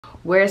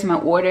where's my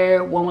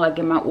order? When will I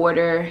get my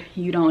order?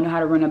 You don't know how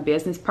to run a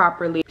business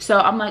properly. So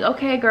I'm like,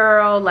 okay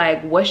girl,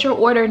 like what's your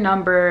order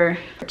number?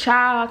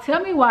 Child,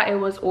 tell me why it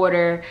was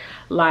order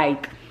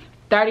like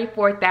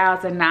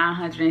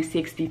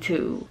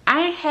 34,962.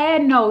 I ain't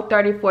had no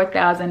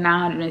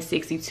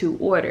 34,962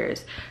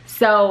 orders.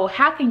 So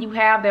how can you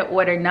have that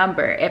order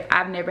number if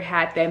I've never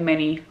had that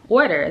many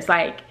orders?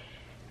 Like,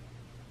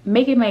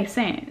 make it make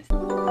sense.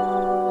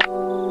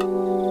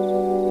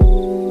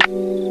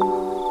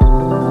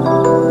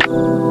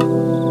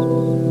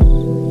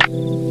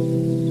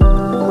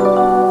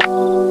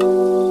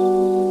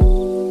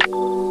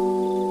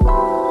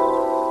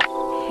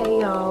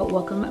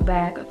 Welcome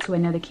back to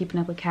another Keeping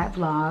Up with Kat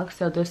vlog.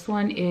 So this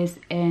one is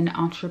an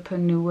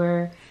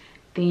entrepreneur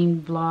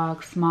themed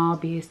vlog, small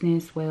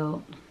business,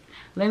 well,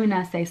 let me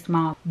not say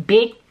small,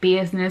 big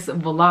business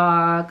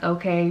vlog,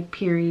 okay,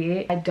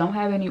 period. I don't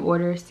have any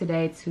orders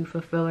today to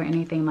fulfill or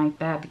anything like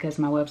that because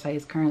my website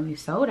is currently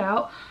sold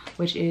out,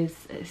 which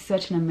is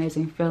such an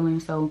amazing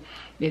feeling. So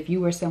if you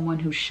were someone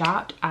who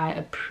shopped, I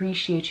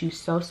appreciate you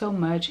so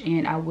much,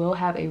 and I will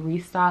have a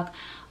restock.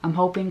 I'm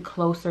hoping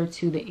closer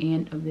to the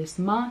end of this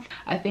month.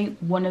 I think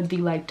one of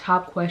the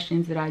top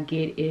questions that I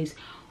get is,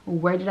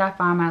 where did I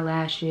find my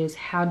lashes?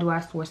 How do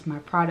I source my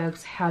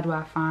products? How do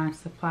I find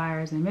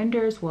suppliers and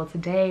vendors? Well,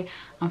 today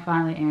I'm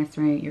finally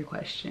answering your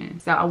question.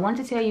 So I want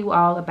to tell you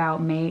all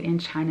about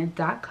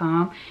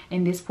madeinchina.com,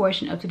 and this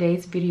portion of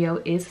today's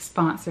video is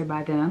sponsored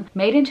by them.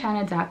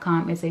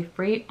 Madeinchina.com is a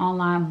free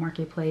online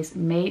marketplace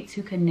made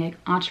to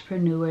connect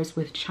entrepreneurs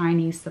with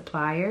Chinese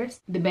suppliers.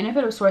 The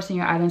benefit of sourcing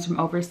your items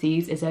from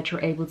overseas is that you're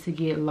able to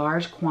get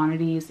large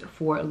quantities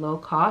for low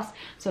cost,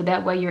 so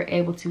that way you're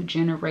able to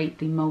generate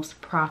the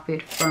most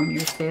profit from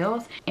your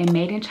sales. And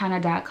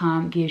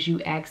madeinchina.com gives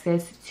you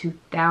access to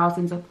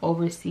thousands of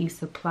overseas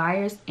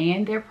suppliers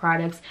and their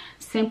products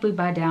simply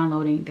by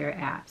downloading their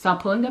app. So I'm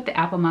pulling up the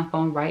app on my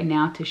phone right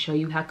now to show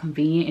you how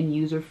convenient and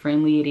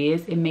user-friendly it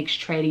is. It makes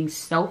trading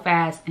so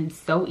fast and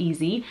so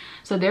easy.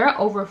 So there are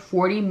over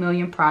 40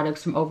 million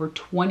products from over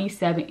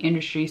 27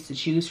 industries to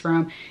choose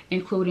from,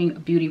 including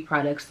beauty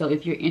products. So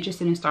if you're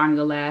interested in starting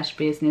a lash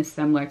business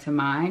similar to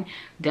mine,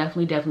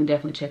 definitely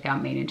check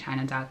out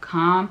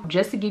madeinchina.com.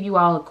 Just to give you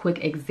all a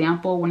quick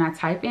example, when I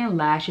type in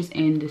lashes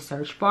in the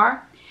search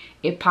bar,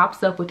 it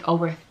pops up with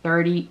over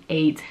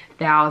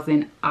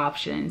 38,000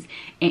 options,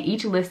 and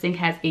each listing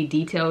has a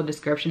detailed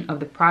description of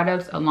the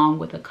products along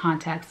with a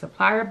contact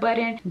supplier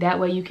button. That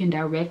way you can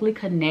directly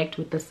connect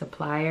with the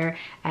supplier,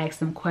 ask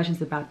them questions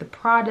about the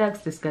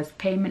products, discuss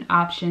payment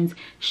options,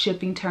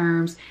 shipping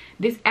terms.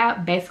 This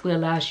app basically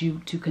allows you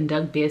to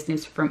conduct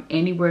business from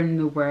anywhere in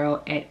the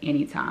world at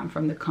any time,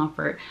 from the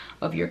comfort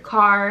of your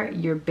car,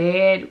 your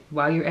bed,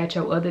 while you're at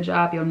your other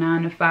job, your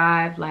 9 to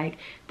 5. Like,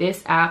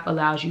 this app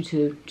allows you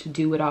to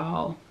do it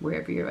all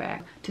wherever you're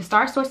at. To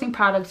start sourcing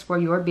products for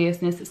your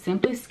business,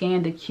 simply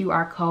scan the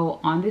QR code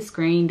on the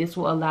screen. This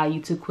will allow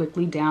you to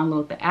quickly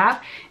download the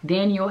app.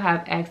 Then you'll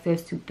have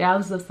access to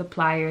thousands of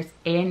suppliers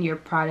and your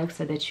products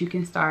so that you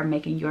can start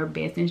making your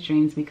business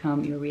dreams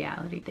become your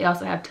reality. They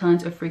also have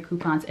tons of free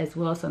coupons as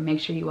well, so make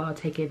sure you all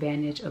take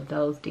advantage of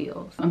those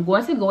deals. I'm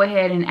going to go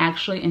ahead and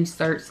actually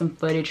insert some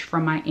footage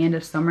from my end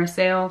of summer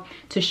sale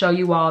to show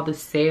you all the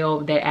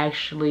sale that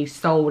actually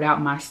sold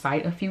out my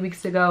site a few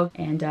weeks ago,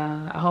 and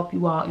I hope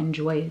you all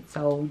enjoy it,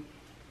 so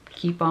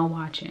keep on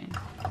watching.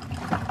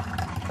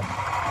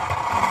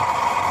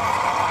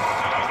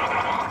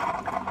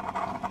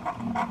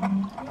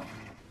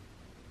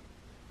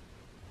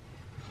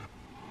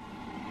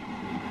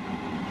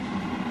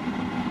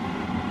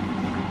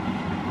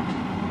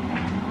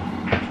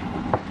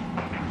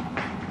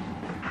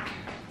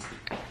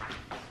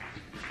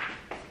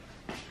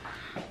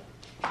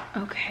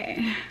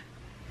 Okay.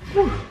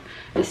 Whew.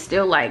 It's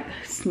still like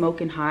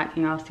smoking hot.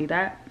 Can y'all see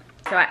that?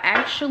 So I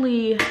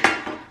actually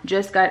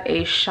just got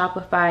a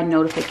Shopify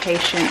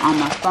notification on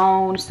my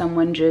phone.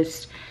 Someone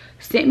just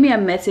sent me a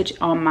message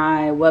on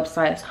my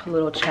website's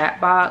little chat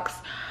box.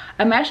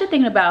 I'm actually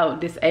thinking about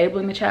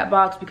disabling the chat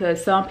box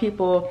because some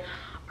people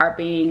are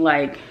being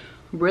like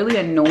really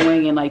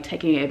annoying and like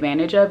taking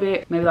advantage of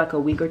it. Maybe like a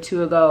week or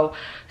two ago,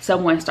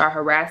 someone started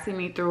harassing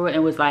me through it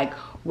and was like,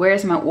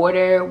 where's my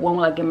order? When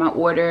will I get my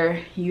order?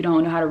 You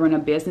don't know how to run a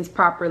business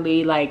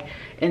properly, like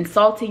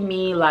insulting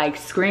me, like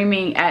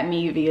screaming at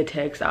me via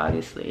text,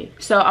 obviously.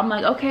 So I'm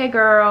like, okay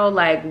girl,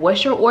 like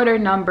what's your order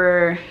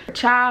number?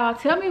 Child,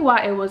 tell me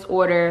why it was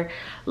order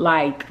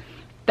like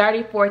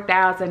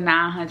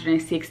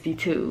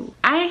 34,962.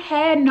 I ain't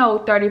had no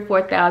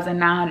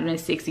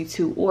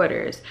 34,962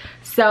 orders.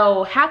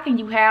 So how can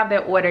you have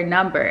that order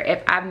number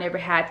if I've never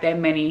had that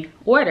many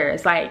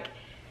orders? Like,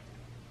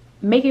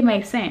 make it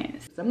make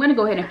sense. So I'm gonna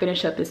go ahead and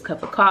finish up this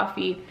cup of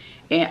coffee,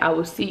 and I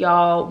will see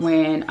y'all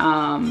when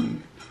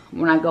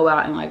I go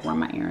out and like run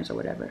my errands or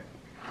whatever.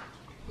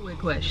 Quick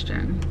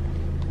question.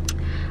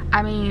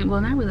 I mean,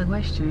 well, not really a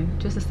question,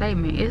 just a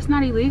statement. It's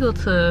not illegal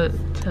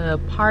to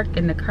park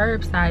in the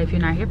curbside if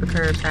you're not here for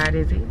curbside,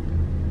 is it?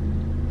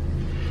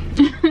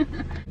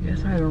 Guess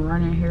I can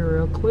run in here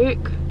real quick.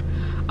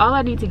 All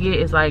I need to get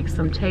is like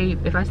some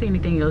tape. If I see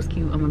anything else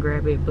cute, I'm gonna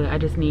grab it, but I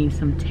just need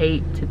some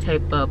tape to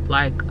tape up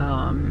like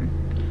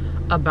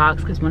a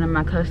box, because one of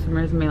my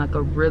customers made like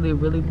a really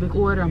big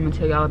order. I'm gonna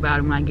tell y'all about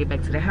it when I get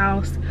back to the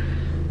house,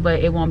 but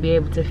it won't be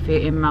able to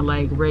fit in my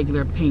like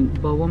regular pink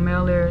bubble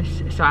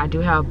mailers. So I do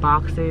have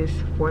boxes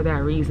for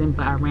that reason,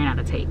 but I ran out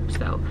of tape.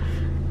 So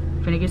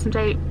I'm finna get some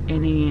tape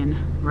and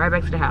then right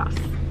back to the house.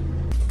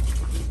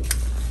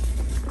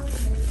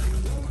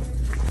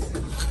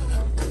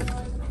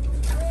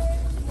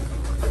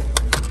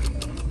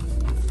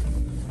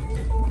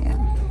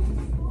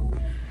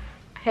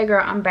 Hey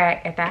girl, I'm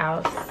back at the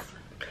house.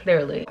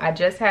 Clearly, I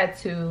just had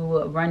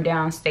to run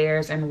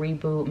downstairs and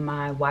reboot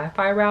my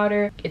Wi-Fi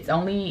router. It's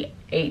only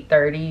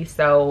 8:30,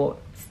 so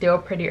still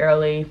pretty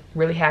early.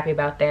 Really happy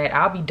about that.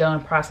 I'll be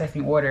done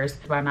processing orders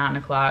by 9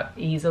 o'clock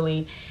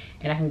easily,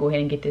 and I can go ahead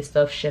and get this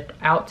stuff shipped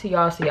out to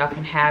y'all so y'all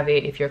can have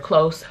it if you're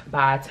close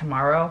by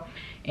tomorrow,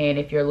 and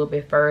if you're a little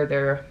bit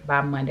further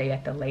by Monday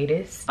at the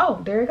latest. Oh,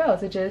 there it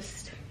goes. It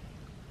just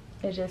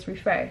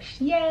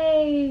refreshed.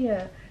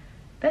 Yay!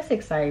 That's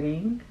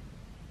exciting.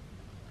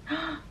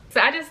 So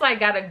I just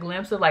like got a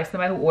glimpse of like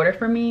somebody who ordered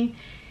for me,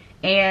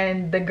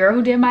 and the girl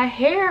who did my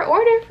hair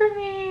ordered for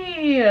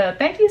me.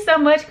 Thank you so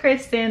much,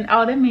 Kristen.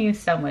 Oh, that means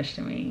so much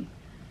to me.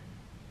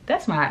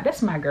 That's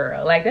my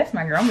girl. Like, that's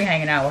my girl. I'm gonna be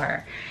hanging out with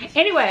her.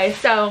 Anyway,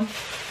 so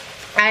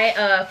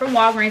I from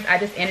Walgreens, I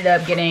just ended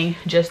up getting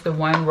just the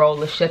one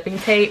roll of shipping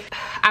tape.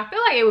 I feel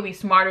like it would be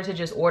smarter to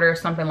just order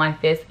something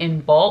like this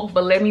in bulk,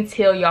 but let me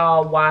tell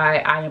y'all why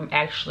I am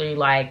actually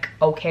like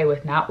okay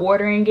with not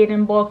ordering it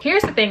in bulk.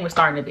 Here's the thing with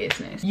starting a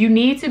business. You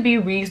need to be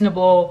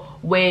reasonable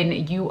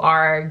when you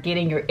are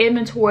getting your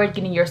inventory,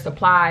 getting your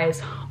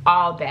supplies,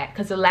 all that,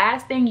 because the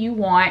last thing you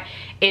want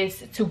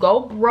is to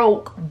go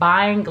broke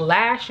buying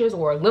lashes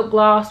or lip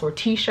gloss or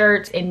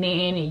t-shirts, and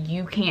then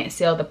you can't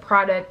sell the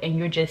product and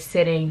you're just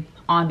sitting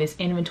on this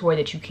inventory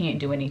that you can't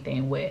do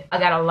anything with. I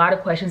got a lot of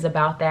questions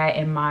about that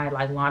in my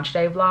like launch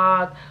day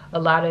vlog. A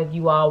lot of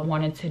you all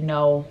wanted to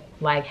know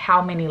like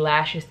how many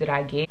lashes did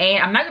I get,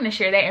 and I'm not going to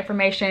share that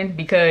information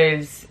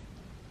because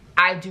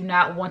I do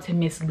not want to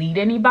mislead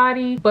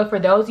anybody. But for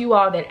those of you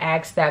all that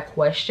asked that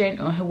question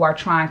and who are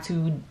trying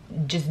to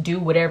just do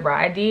whatever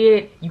I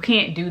did, you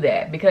can't do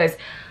that, because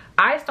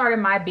I started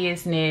my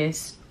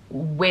business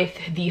with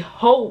the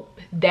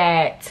hope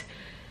that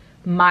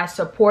my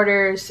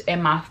supporters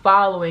and my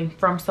following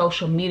from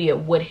social media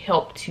would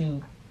help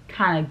to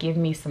kind of give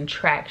me some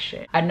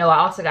traction. I know I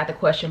also got the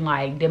question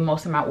like, did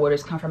most of my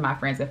orders come from my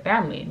friends and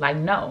family? Like,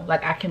 no.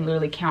 Like, I can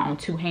literally count on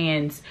 2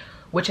 hands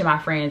which of my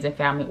friends and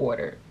family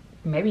ordered.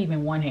 Maybe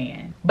even 1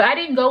 hand. But I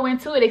didn't go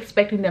into it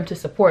expecting them to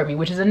support me,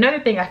 which is another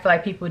thing I feel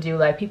like people do.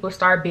 Like, people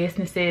start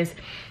businesses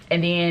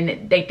and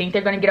then they think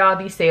they're gonna get all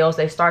these sales.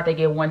 They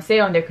get 1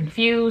 sale and they're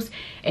confused,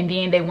 and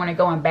then they want to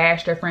go and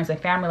bash their friends and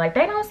family like,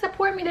 they don't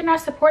support me, they're not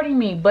supporting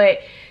me.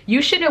 But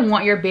you shouldn't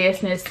want your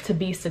business to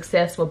be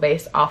successful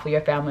based off of your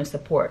family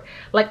support.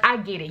 Like, I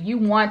get it, you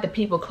want the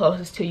people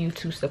closest to you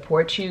to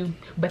support you,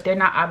 but they're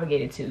not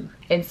obligated to.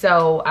 And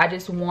so I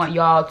just want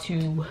y'all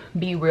to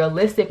be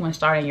realistic when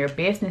starting your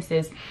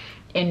businesses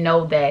and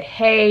know that,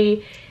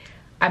 hey,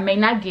 I may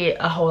not get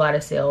a whole lot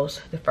of sales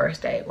the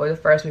first day or the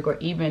first week or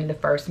even the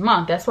first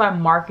month. That's why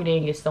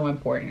marketing is so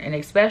important. And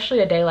especially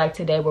a day like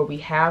today where we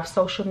have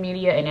social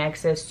media and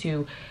access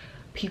to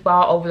people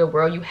all over the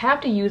world, you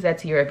have to use that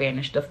to your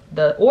advantage.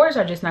 The orders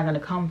are just not going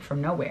to come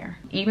from nowhere.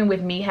 Even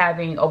with me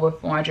having over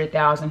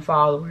 400,000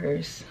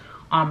 followers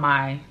on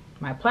my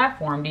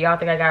platform, do y'all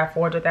think I got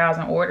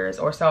 400,000 orders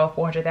or sold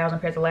 400,000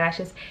 pairs of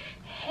lashes?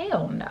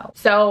 Hell no.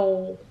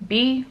 So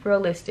be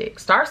realistic.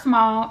 Start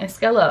small and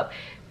scale up.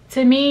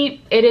 To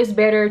me, it is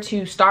better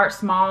to start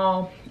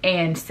small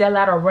and sell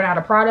out or run out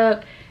of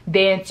product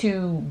than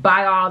to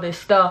buy all this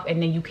stuff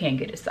and then you can't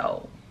get it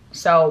sold.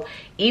 So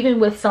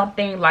even with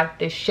something like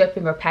this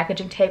shipping or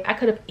packaging tape, I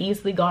could have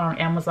easily gone on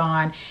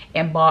Amazon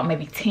and bought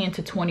maybe 10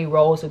 to 20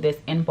 rolls of this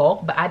in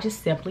bulk, but I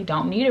just simply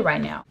don't need it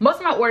right now. Most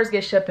of my orders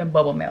get shipped in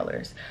bubble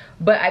mailers,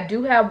 but I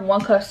do have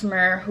one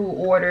customer who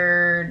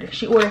ordered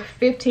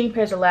 15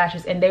 pairs of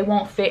lashes and they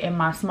won't fit in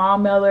my small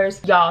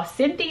mailers. Y'all,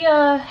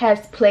 Cynthia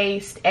has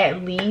placed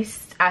at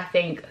least, I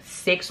think,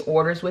 6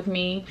 orders with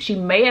me. She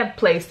may have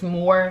placed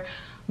more,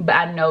 but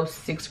I know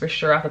 6 for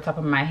sure off the top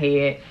of my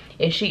head.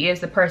 And she is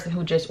the person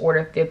who just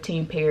ordered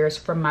 15 pairs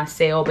from my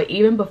sale. But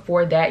even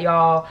before that,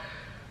 y'all,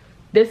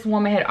 this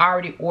woman had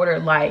already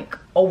ordered like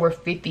over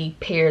 50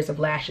 pairs of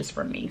lashes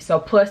from me. So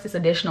plus this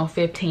additional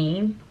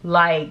 15,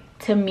 like,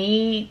 to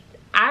me,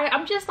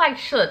 I'm just like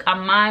shook.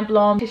 I'm mind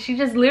blown. She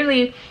just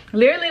literally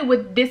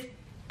with this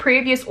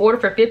previous order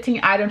for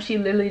 15 items, she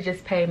literally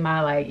just paid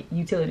my like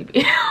utility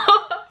bill.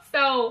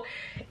 So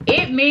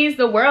it means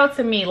the world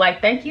to me.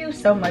 Like, thank you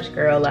so much,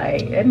 girl.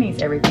 Like, it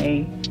means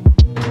everything.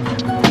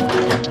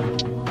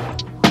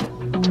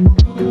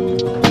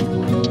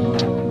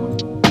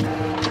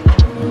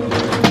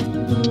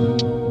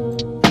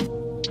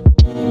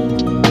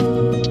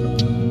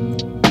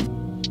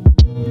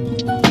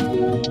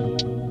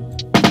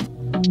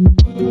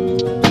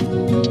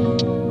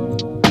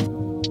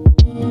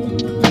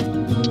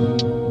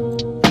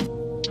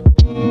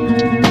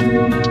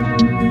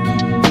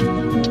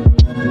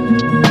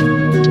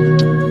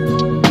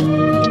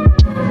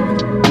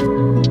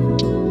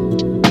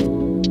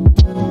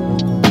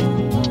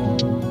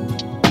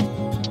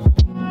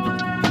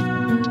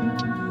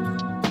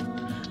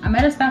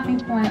 at a stopping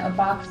point of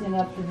boxing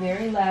up the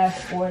very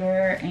last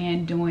order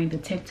and doing the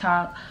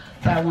TikTok,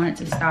 but I wanted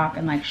to stop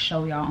and like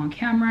show y'all on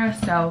camera.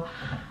 So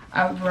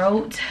I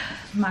wrote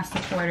my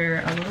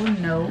supporter a little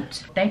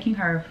note thanking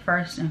her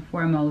first and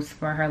foremost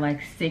for her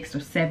like 6th or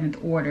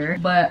 7th order,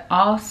 but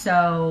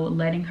also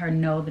letting her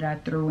know that I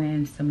threw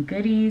in some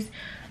goodies.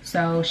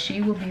 So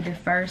she will be the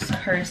first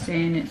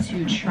person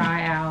to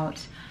try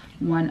out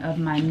one of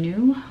my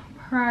new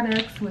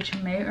products, which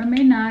may or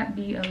may not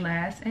be a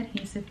lash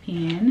adhesive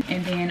pen,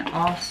 and then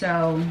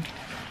also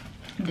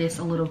this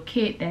little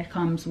kit that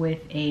comes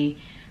with a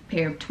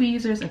pair of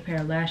tweezers, a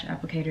pair of lash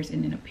applicators,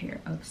 and then a pair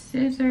of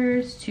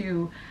scissors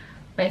to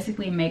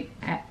basically make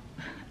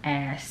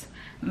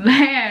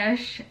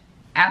lash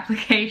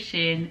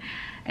application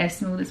as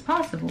smooth as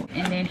possible.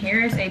 And then here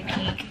is a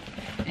peek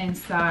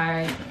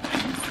inside.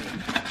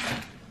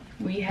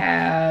 We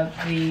have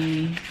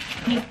the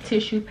pink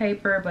tissue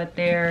paper, but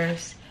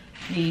there's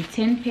the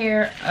 10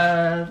 pair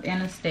of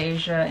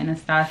Anastasia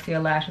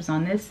lashes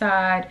on this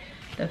side,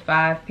 the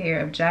 5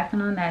 pair of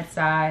Jacqueline on that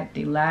side,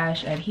 the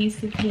lash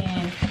adhesive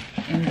pen,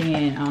 and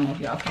then I don't know if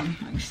y'all can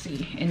like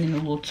see, and then the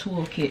little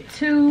toolkit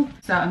too.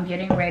 So I'm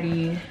getting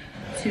ready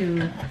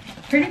to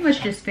pretty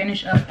much just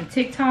finish up the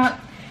TikTok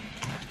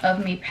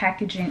of me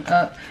packaging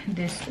up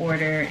this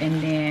order,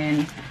 and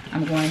then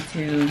I'm going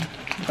to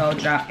go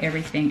drop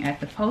everything at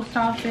the post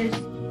office.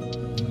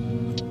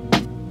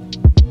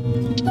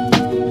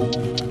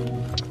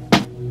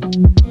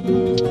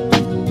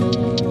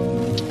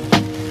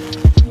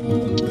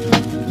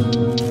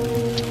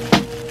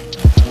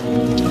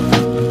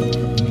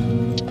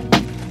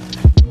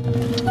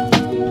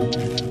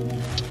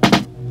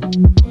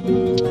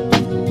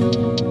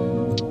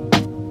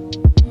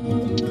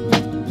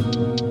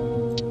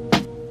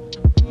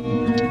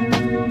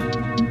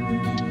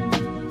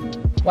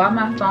 While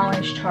my phone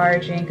is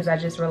charging, because I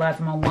just realized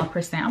I'm on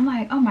 1%, I'm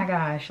like, oh my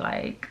gosh,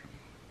 like,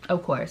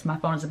 of course, my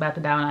phone is about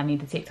to die and I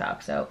need the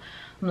TikTok. So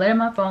I'm letting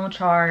my phone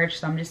charge.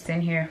 So I'm just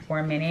sitting here for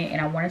a minute,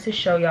 and I wanted to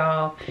show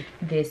y'all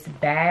this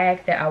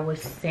bag that I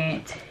was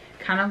sent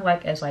kind of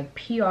like as like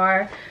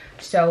PR.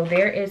 So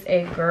there is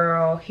a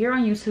girl here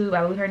on YouTube,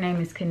 I believe her name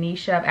is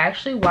Kanisha. I've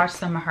actually watched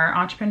some of her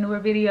entrepreneur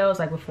videos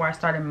like before I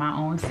started my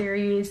own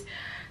series.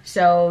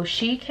 So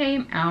she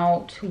came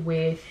out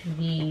with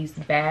these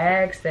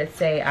bags that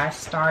say I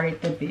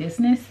started the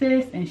business,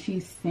 sis, and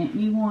she sent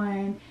me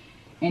one,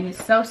 and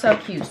it's so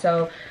cute.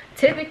 So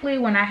typically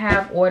when I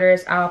have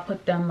orders, I'll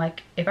put them,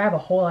 like if I have a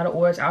whole lot of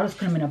orders, I'll just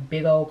put them in a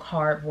big old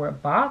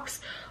cardboard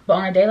box. But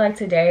on a day like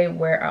today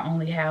where I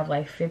only have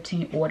like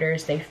 15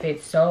 orders, they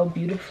fit so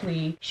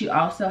beautifully. She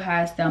also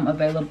has them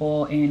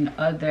available in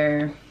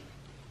other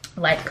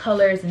like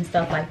colors and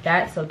stuff like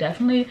that, so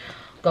definitely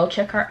go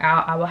check her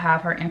out. I will have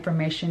her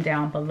information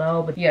down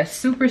below. But yeah,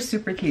 super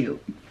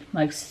cute,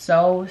 like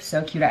so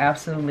cute. I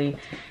absolutely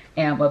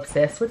am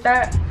obsessed with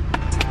that.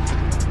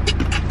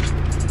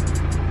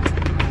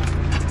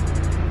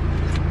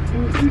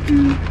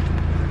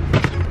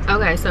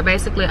 Okay, so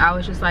basically I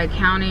was just like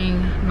counting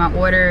my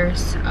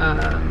orders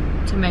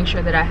to make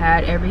sure that I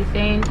had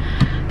everything.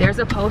 There's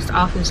a post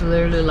office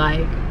literally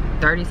like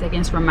 30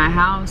 seconds from my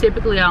house.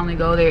 Typically I only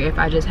go there if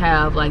I just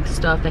have like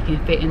stuff that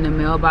can fit in the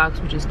mailbox,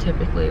 which is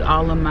typically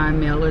all of my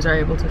mailers are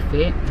able to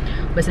fit.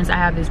 But since I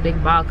have this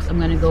big box, I'm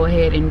gonna go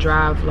ahead and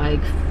drive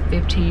like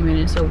 15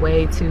 minutes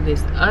away to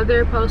this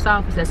other post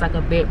office that's like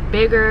a bit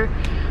bigger,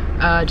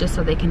 just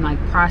so they can like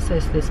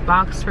process this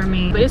box for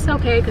me. But it's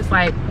okay, because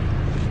like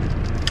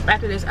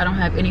after this I don't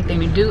have anything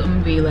to do. I'm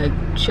gonna be like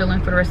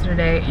chilling for the rest of the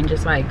day and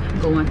just like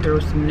going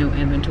through some new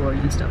inventory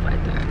and stuff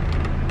like that.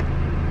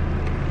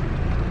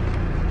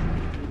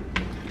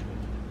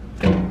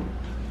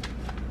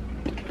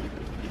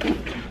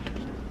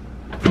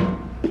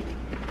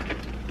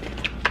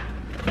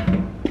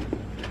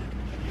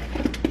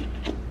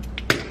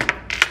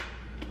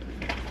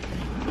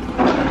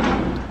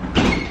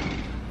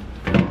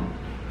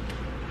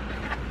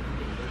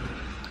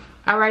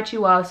 All right,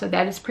 you all, so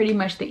that is pretty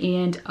much the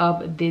end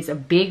of this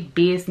big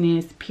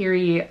business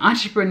period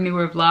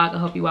entrepreneur vlog. I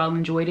hope you all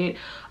enjoyed it.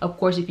 Of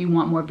course, if you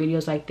want more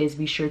videos like this,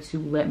 be sure to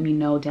let me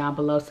know down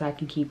below so I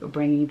can keep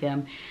bringing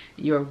them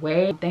your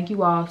way. Thank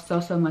you all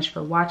so much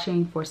for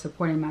watching, for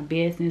supporting my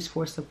business,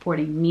 for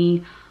supporting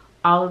me,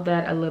 all of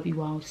that. I love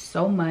you all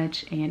so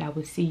much, and I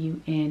will see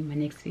you in my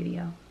next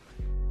video.